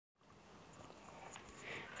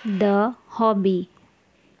The hobby.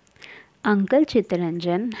 Uncle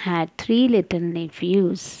Chittaranjan had three little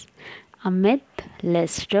nephews, Amit,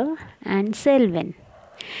 Lester, and Selwyn.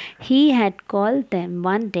 He had called them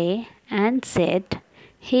one day and said,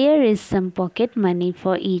 "Here is some pocket money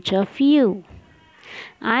for each of you.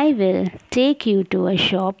 I will take you to a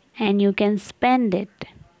shop and you can spend it.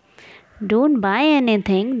 Don't buy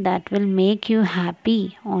anything that will make you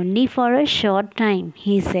happy only for a short time,"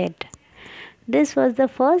 he said. This was the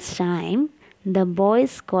first time the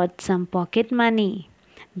boys got some pocket money.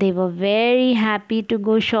 They were very happy to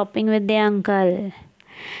go shopping with their uncle.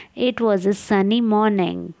 It was a sunny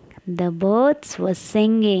morning. The birds were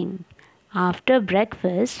singing. After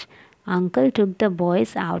breakfast, Uncle took the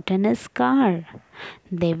boys out in his car.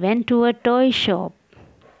 They went to a toy shop.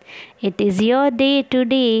 "It is your day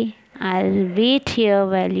today. I'll wait here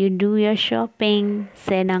while you do your shopping,"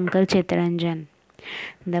 said Uncle Chittaranjan.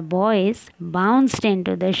 The boys bounced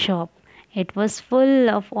into the shop. It was full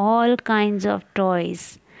of all kinds of toys.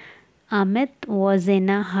 Amit was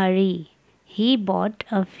in a hurry. He bought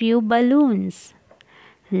a few balloons.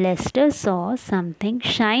 Lester saw something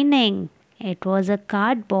shining. It was a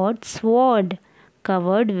cardboard sword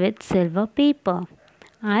covered with silver paper.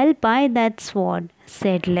 "I'll buy that sword,"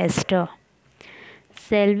 said Lester.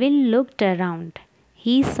 Selwyn looked around.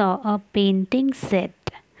 He saw a painting set.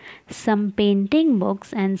 Some painting books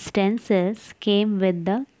and stencils came with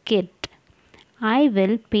the kit. "I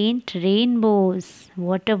will paint rainbows.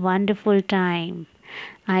 What a wonderful time!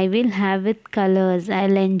 I will have with colors.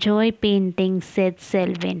 I'll enjoy painting," said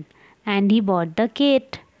Selwyn, and he bought the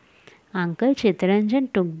kit. Uncle Chittaranjan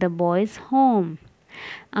took the boys home.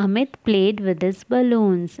 Amit played with his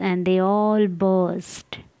balloons and they all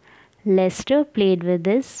burst. Lester played with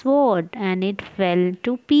his sword and it fell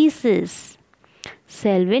to pieces.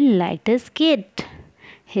 Selwyn liked his kit.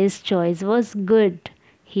 His choice was good.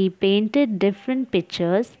 He painted different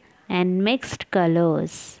pictures and mixed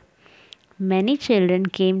colors. Many children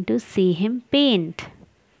came to see him paint.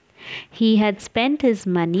 He had spent his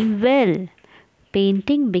money well.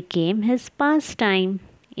 Painting became his pastime.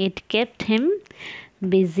 It kept him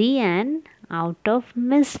busy and out of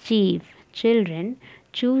mischief. Children,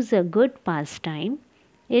 choose a good pastime.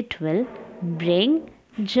 It will bring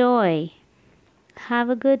joy. Have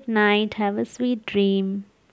a good night. Have a sweet dream.